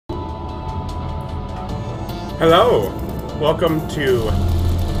Hello! Welcome to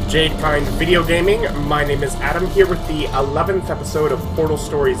Jade Kind Video Gaming. My name is Adam, here with the 11th episode of Portal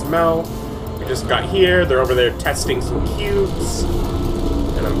Stories Mel. We just got here, they're over there testing some cubes.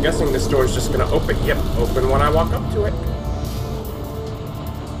 And I'm guessing this door is just gonna open. Yep, open when I walk up to it.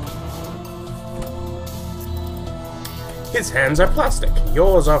 His hands are plastic.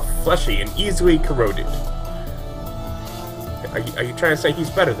 Yours are fleshy and easily corroded. Are you trying to say he's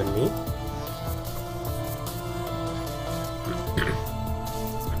better than me?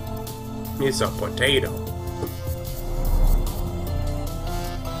 He's a potato.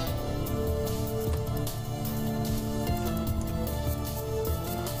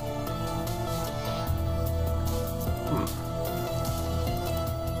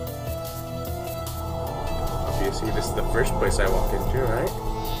 Obviously, this is the first place I walk into, right?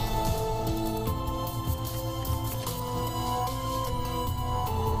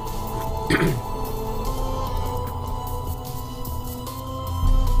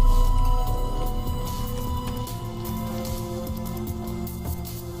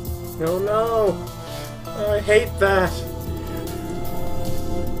 Oh no! I hate that!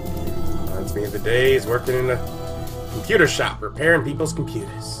 Reminds me of the days working in a computer shop, repairing people's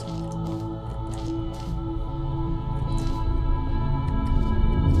computers.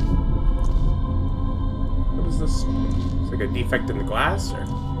 What is this? It's like a defect in the glass, or...?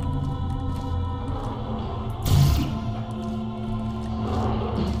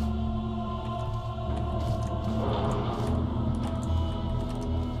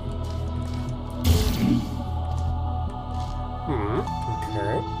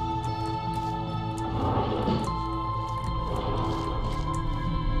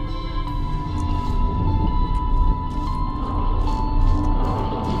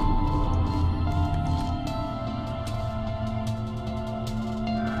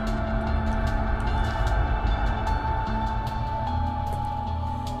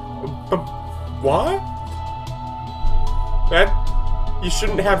 What? You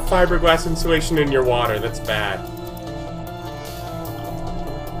shouldn't have fiberglass insulation in your water. That's bad.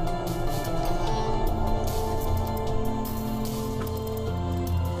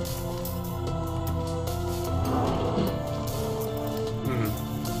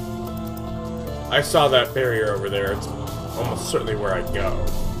 I saw that barrier over there. It's almost certainly where I'd go.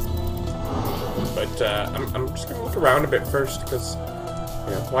 But I'm just gonna look around a bit first, because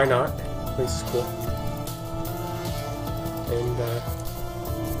yeah, why not? This place is cool. And I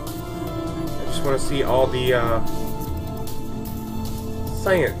just want to see all the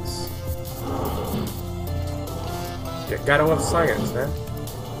science. Yeah, gotta love science, man.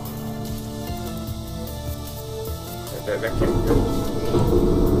 That can't be good.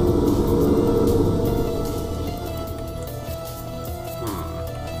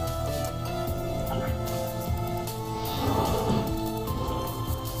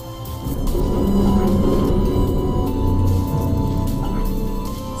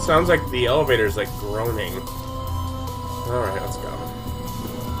 Sounds like the elevator's like groaning. Alright, let's go.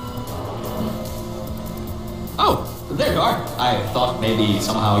 Oh, there you are. I thought maybe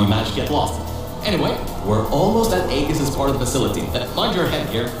somehow you managed to get lost. Anyway, we're almost at AEGIS' part of the facility. Mind your head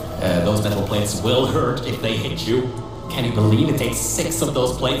here. Those metal plates will hurt if they hit you. Can you believe it takes 6 of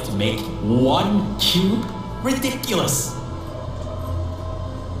those plates to make 1 cube? Ridiculous!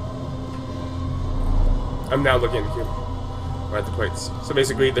 I'm now looking at the cube. At the plates. So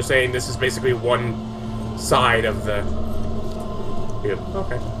basically, they're saying this is basically one side of the... Yeah,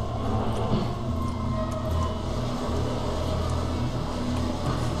 okay.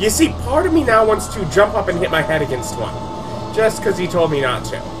 You see, part of me now wants to jump up and hit my head against one. Just because he told me not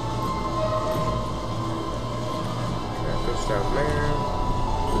to. That goes down there.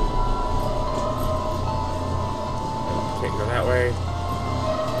 Can't go that way.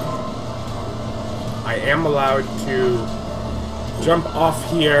 I am allowed to jump off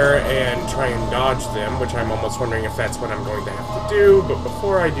here and try and dodge them, which I'm almost wondering if that's what I'm going to have to do. But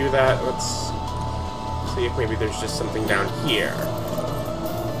before I do that, let's see if maybe there's just something down here.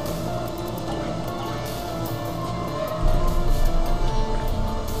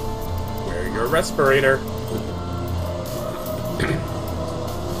 Wear your respirator.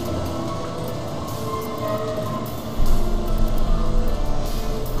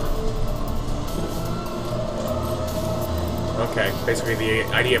 Okay, basically the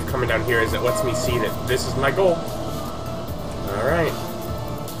idea of coming down here is it lets me see that this is my goal. Alright.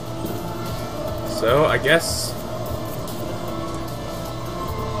 So, I guess...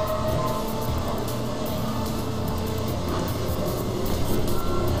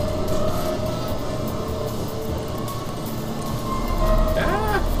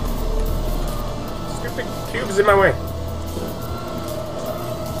 is in my way?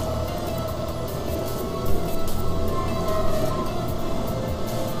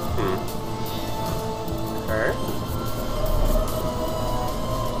 Okay.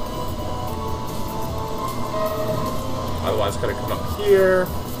 Otherwise, gotta come up here.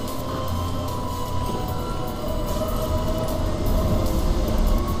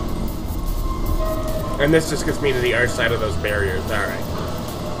 And this just gets me to the other side of those barriers. Alright.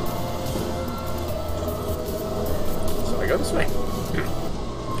 So I go this way.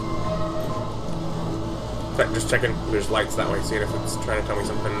 Just checking. There's lights that way, seeing if it's trying to tell me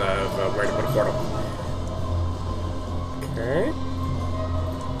something of where to put a portal. Okay.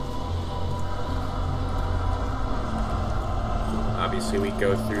 Obviously, we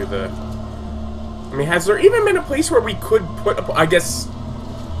go through the... I mean, has there even been a place where we could put a... I guess...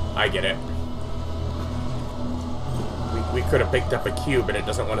 I get it. We could have picked up a cube, and it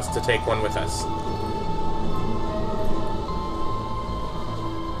doesn't want us to take one with us.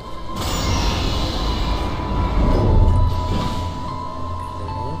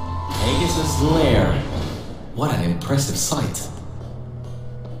 AEGIS' lair. What an impressive sight.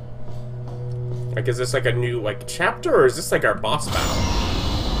 Like, is this like a new, like, chapter, or is this like our boss battle?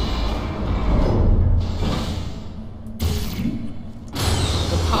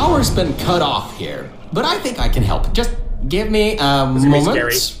 The power's been cut off here, but I think I can help. Just give me a moment.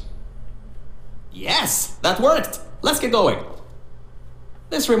 Scary? Yes, that worked. Let's get going.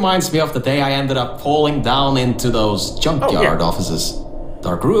 This reminds me of the day I ended up falling down into those junkyard offices.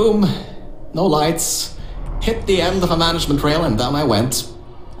 Dark room, no lights, hit the end of a management rail and down I went.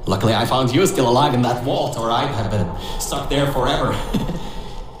 Luckily I found you still alive in that vault, or I'd have been stuck there forever.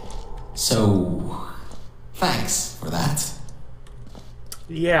 So, thanks for that.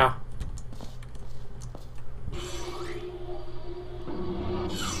 Yeah.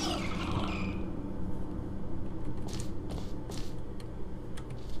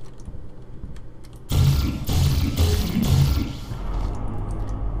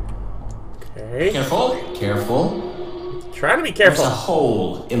 Okay. Careful, careful. Trying to be careful. There's a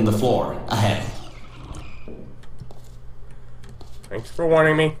hole in the floor ahead. Thanks for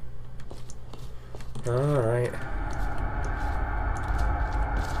warning me. Alright.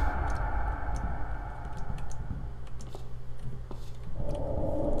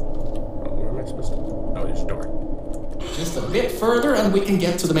 Where am I supposed to... Oh, there's a door. Just a bit further and we can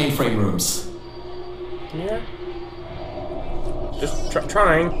get to the mainframe rooms. Yeah. Just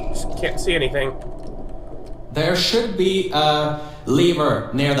trying. Just can't see anything. There should be a lever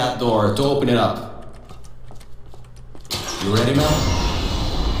near that door to open it up. You ready, Mel?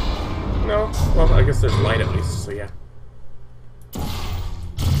 No? Well, I guess there's light at least, so yeah.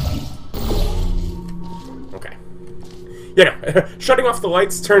 Okay. Yeah, no. Shutting off the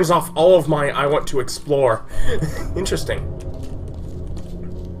lights turns off all of my I want to explore. Interesting.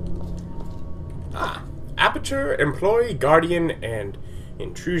 Ah. Aperture, Employee, Guardian, and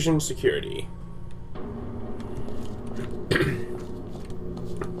Intrusion Security.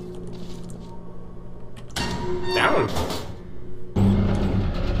 Down.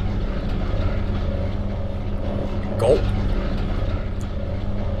 Gulp.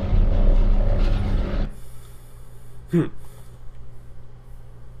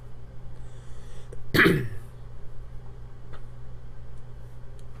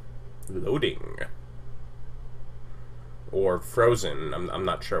 Loading. Or frozen. I'm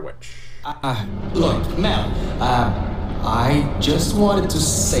not sure which. Look, Mel, I just wanted to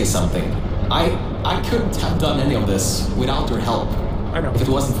say something. I couldn't have done any of this without your help. I know. If it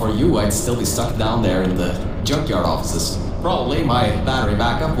wasn't for you, I'd still be stuck down there in the junkyard offices. Probably my battery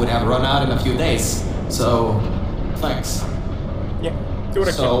backup would have run out in a few days. So, thanks. Yeah, do what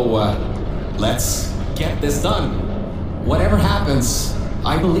I can. So, let's get this done. Whatever happens,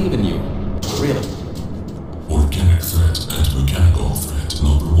 I believe in you. Really. Organic threat and mechanical threat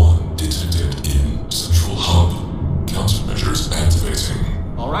number 1 detected in Central Hub. Countermeasures activating.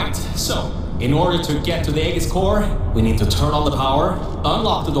 Alright, so, in order to get to the AEGIS core, we need to turn on the power,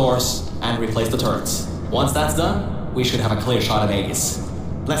 unlock the doors, and replace the turrets. Once that's done, we should have a clear shot at AEGIS.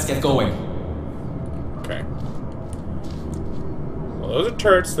 Let's get going. Okay. Well, those are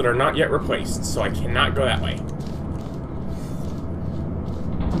turrets that are not yet replaced, so I cannot go that way.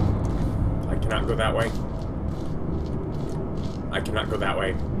 I cannot go that way. I cannot go that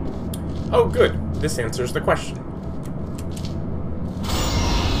way. Oh, good. This answers the question.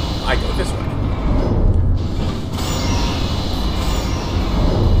 I go this way.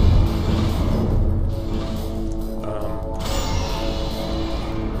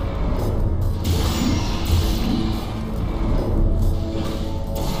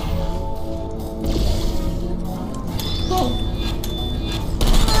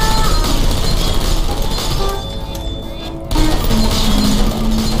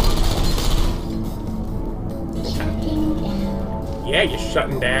 yeah, you're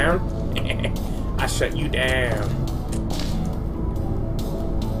shutting down. I shut you down.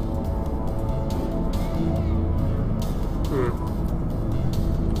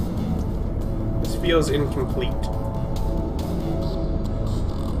 This feels incomplete.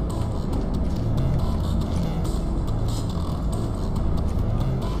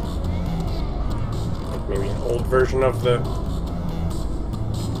 Like maybe an old version of the...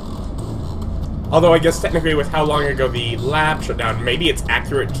 Although I guess technically with how long ago the lab shut down, maybe it's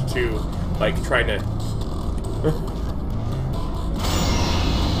accurate to, like, try to...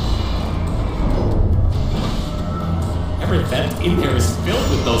 Every vent in here is filled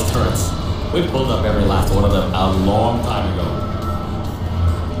with those turrets. We pulled up every last one of them a long time ago.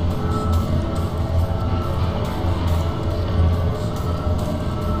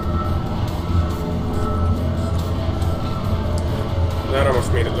 That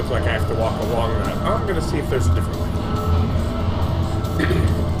almost made it look like I have to walk along that. I'm gonna see if there's a different way.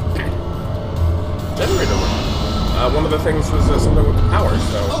 Generator room. One of the things was something with the power,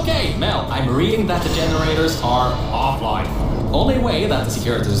 so... Okay, Mel, I'm reading that the generators are offline. Only way that the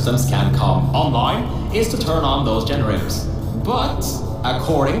security systems can come online is to turn on those generators. But,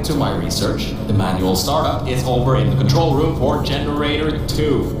 according to my research, the manual startup is over in the control room for Generator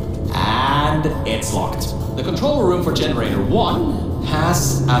 2. And it's locked. The control room for Generator 1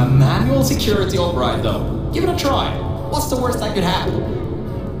 has a manual security override though. Give it a try. What's the worst that could happen?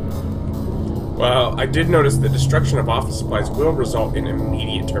 Well, I did notice the destruction of office supplies will result in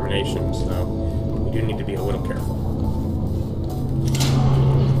immediate termination, so we do need to be a little careful.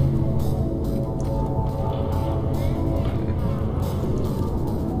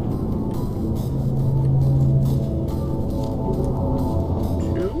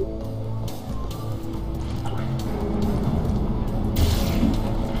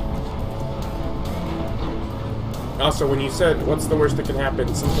 Also, when you said, what's the worst that can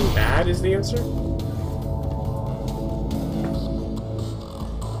happen, something bad is the answer?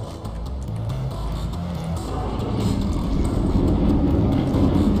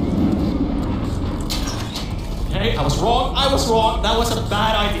 Hey, I was wrong. That was a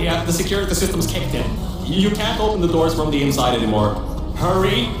bad idea. The security systems kicked in. You can't open the doors from the inside anymore.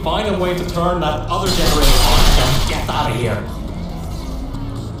 Hurry, find a way to turn that other generator on and get out of here.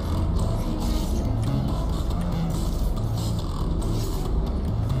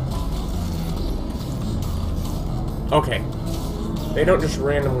 Okay. They don't just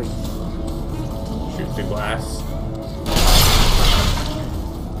randomly shoot the glass.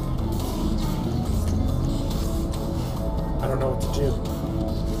 I don't know what to do.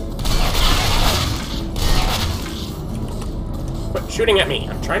 Quit shooting at me!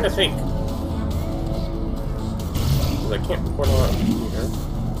 I'm trying to think. Because I can't portal out here.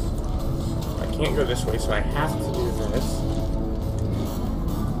 I can't go this way, so I have to do this.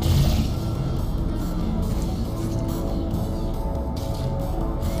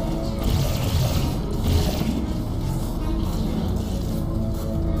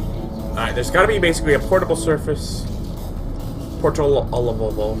 There's got to be basically a portable surface,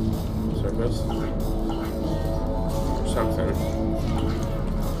 portal-allable surface, or something.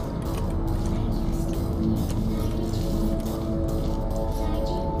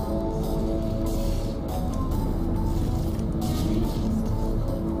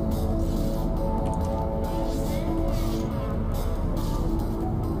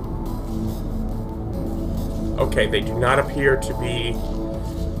 Okay, they do not appear to be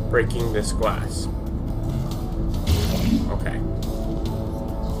breaking this glass. Okay.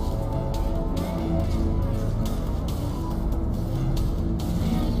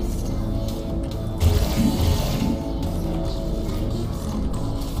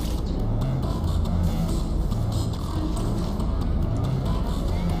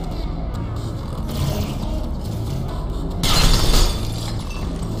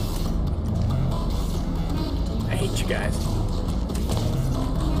 I hate you guys.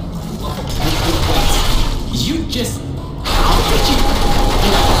 You just... How did you...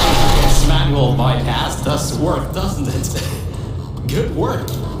 This manual bypass does work, doesn't it? Good work.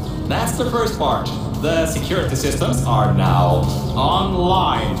 That's the first part. The security systems are now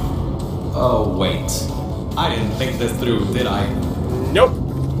online. Oh, wait. I didn't think this through, did I? Nope.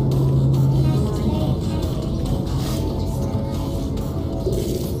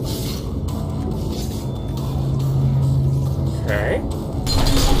 Okay.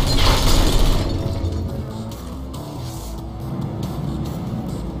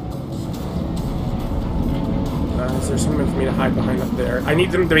 Is there something for me to hide behind up there? I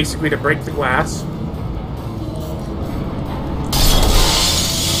need them to basically to break the glass.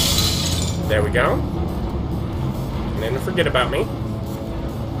 There we go. And then forget about me.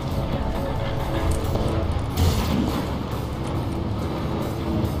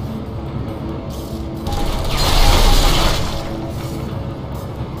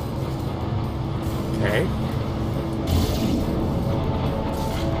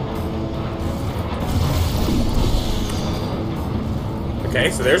 Okay,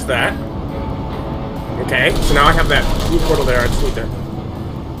 so there's that. Okay, so now I have that blue portal there. I just need to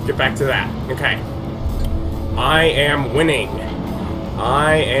get back to that. Okay. I am winning.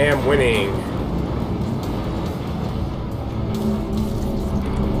 I am winning.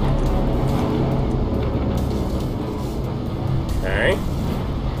 Okay.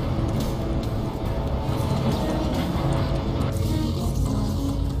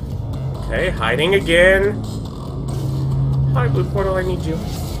 Okay, hiding again. Hi, blue portal, I need you.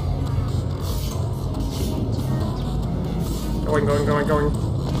 Going.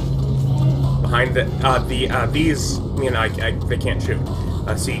 Behind these, you know, they can't shoot.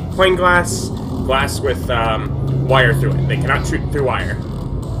 See, plain glass with wire through it. They cannot shoot through wire.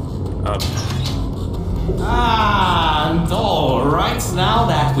 And alright, now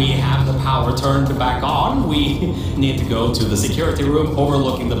that we have the power turned back on, we need to go to the security room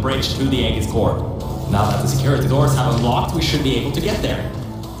overlooking the bridge to the Aegis core. Now that the security doors have unlocked, we should be able to get there.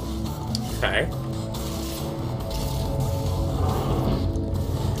 Okay.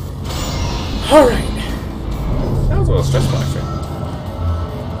 Alright. That was a little stressful, actually.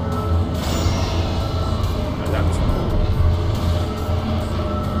 That was...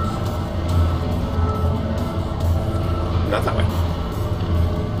 Not that way.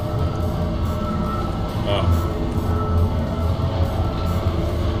 Oh.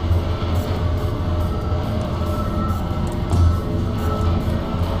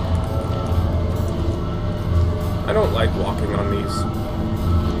 I don't like walking on these.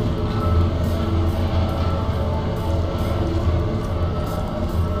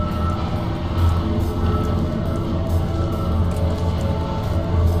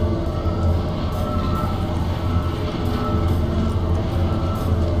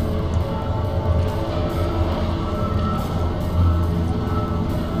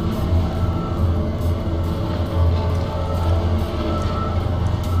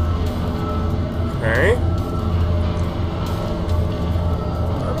 Okay. I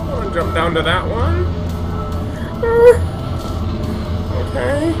don't want to jump down to that one.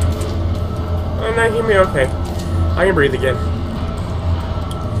 Okay. Oh, now hear me. Okay. I can breathe again.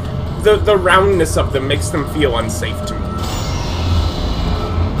 The roundness of them makes them feel unsafe to me.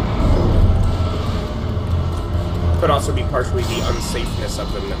 Could also be partially the unsafeness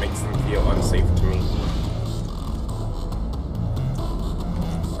of them that makes them feel unsafe to me.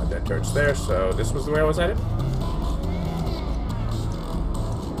 That torch there, so this was the way I was headed?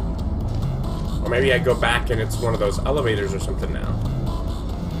 Or maybe I go back and it's one of those elevators or something now.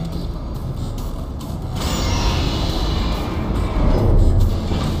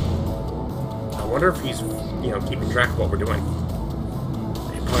 I wonder if he's, you know, keeping track of what we're doing.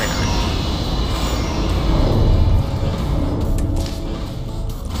 Probably not.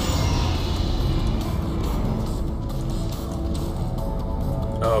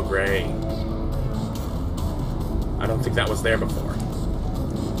 Oh, great. I don't think that was there before.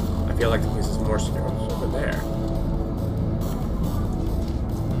 I feel like the place is more secure. It's over there.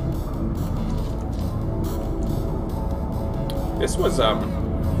 This was,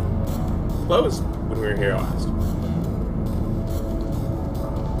 closed when we were here last.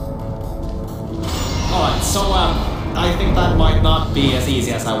 Alright, so, I think that might not be as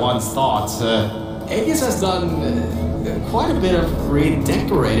easy as I once thought. Aegis has done quite a bit of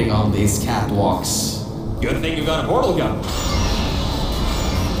redecorating on these catwalks. Good thing you got a portal gun.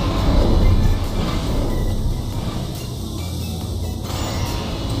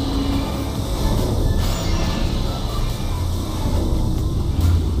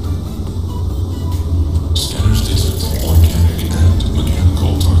 Scanners detect organic and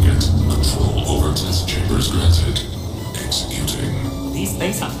mechanical target. Control over test chambers granted. Executing. These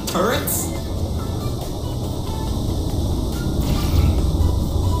things have turrets?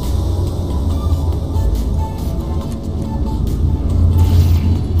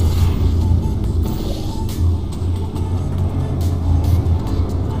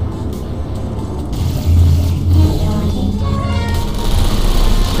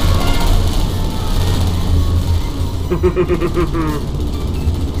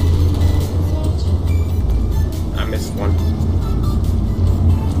 I missed one.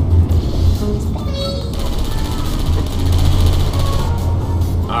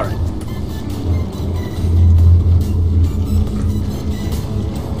 Alright.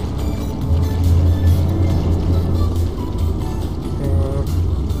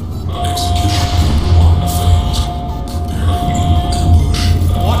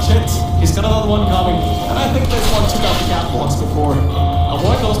 Watch it! He's got another one coming. And I think this one took out the catwalks before.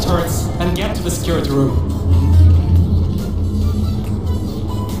 Avoid those turrets and get to the security room.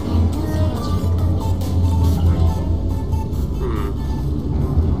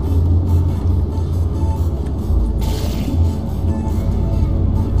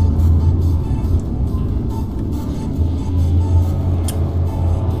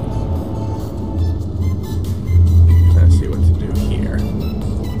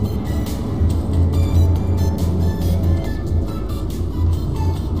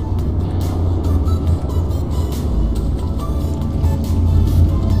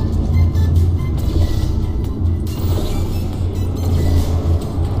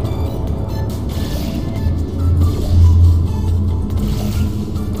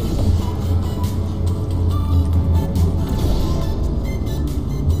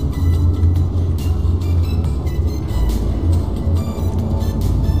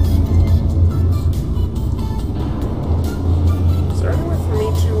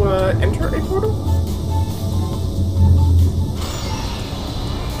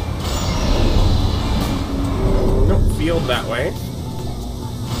 field that way.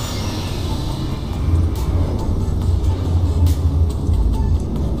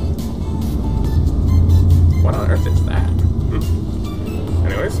 What on earth is that?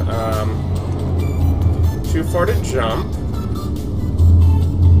 Anyways, too far to jump.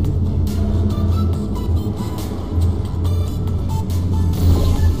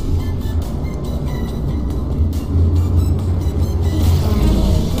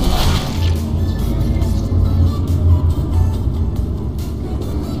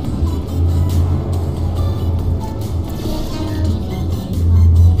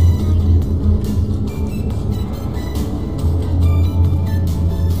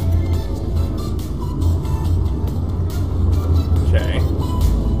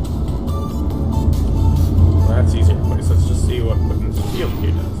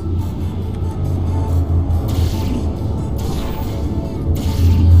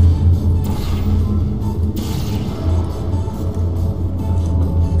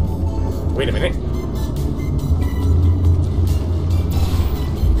 Wait a minute.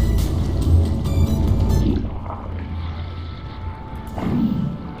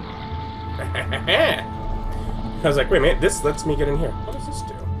 I was like, wait a minute, this lets me get in here. What does this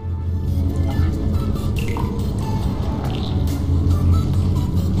do?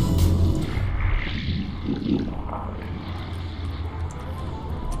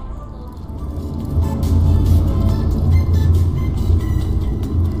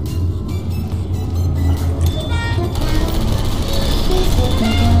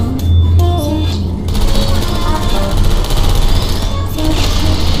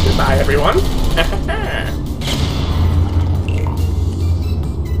 Goodbye, everyone.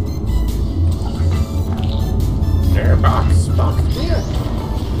 There, box, here.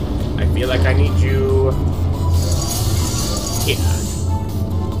 I feel like I need you here.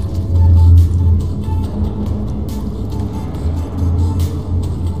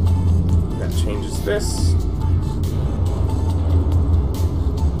 That changes this.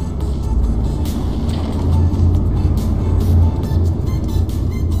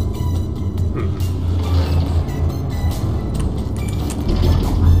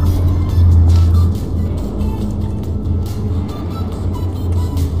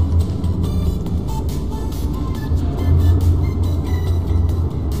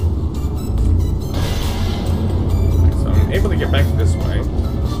 Able to get back this way.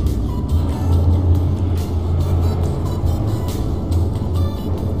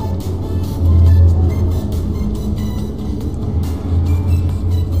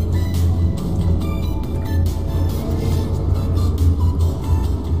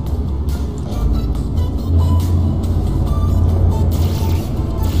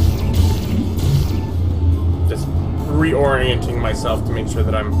 Just reorienting myself to make sure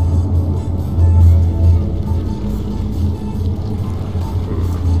that I'm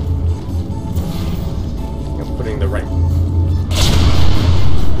putting the right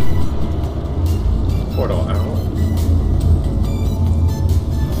portal out.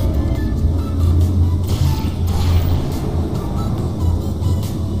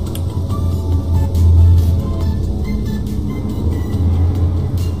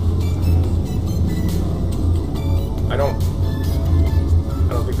 I don't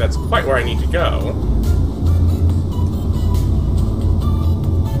think that's quite where I need to go.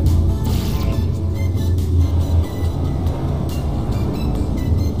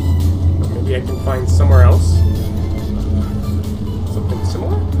 I can find somewhere else. Something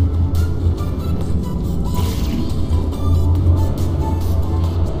similar?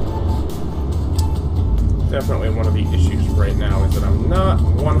 Definitely one of the issues right now is that I'm not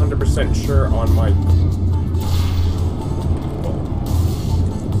 100% sure on my goal.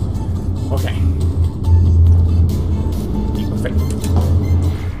 Okay. Keep the faith.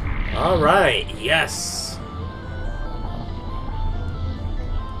 Alright, yes.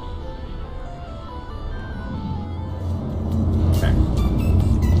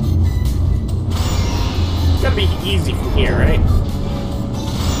 Gotta be easy from here, right?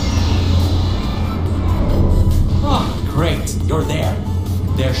 Oh, great. You're there.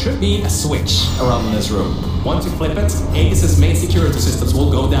 There should be a switch around this room. Once you flip it, AEGIS' main security systems will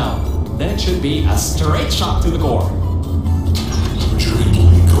go down. Then it should be a straight shot to the core.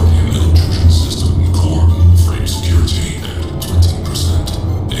 Legitimately Guardian intrusion system core frame security at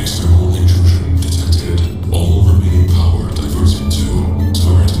 20%. External intrusion detected. All remaining power diverted to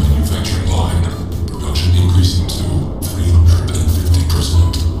turret manufacturing line. Production increasing to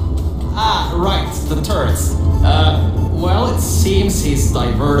 350%. Ah, right, the turrets. Well, it seems he's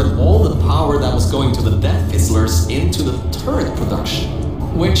diverted all the power that was going to the Death Fizzlers into the turret production.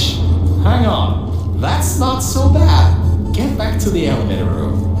 Which, hang on, that's not so bad. to the elevator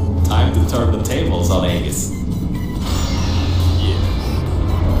room. Time to turn the tables on Aegis. Yes.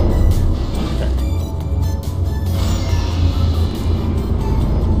 Okay,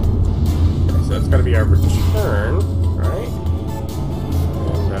 so that's gotta be our return, right?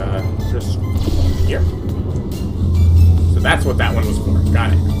 And, just here. So that's what that one was for.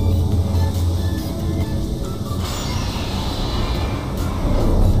 Got it.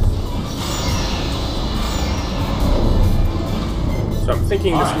 So I'm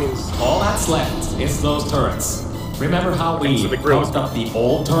thinking this means... All that's left is those turrets. Remember how we so the grill closed up the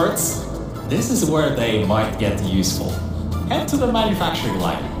old turrets? This is where they might get useful. Head to the manufacturing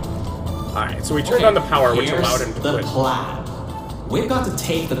line. Alright, so we turned on the power, which Here's allowed him to the put... plan. We've got to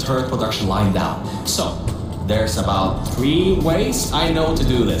take the turret production line down. So, there's about 3 ways I know to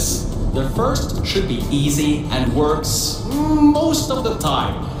do this. The first should be easy and works most of the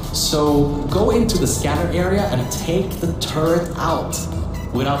time. So, go into the scanner area and take the turret out.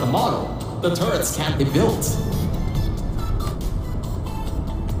 Without the model, the turrets can't be built.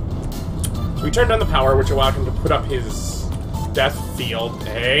 So we turned on the power, which allowed him to put up his death field.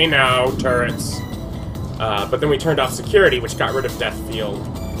 Hey now, turrets. But then we turned off security, which got rid of death field.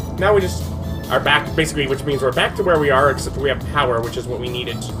 Now we just are back, basically, which means we're back to where we are, except we have power, which is what we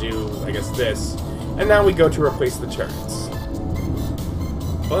needed to do, I guess, this. And now we go to replace the turrets.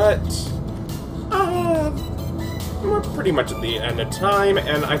 But, we're pretty much at the end of time,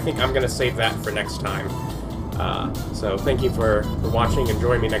 and I think I'm going to save that for next time. So thank you for watching, and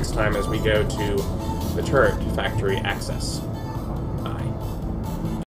join me next time as we go to the turret factory access.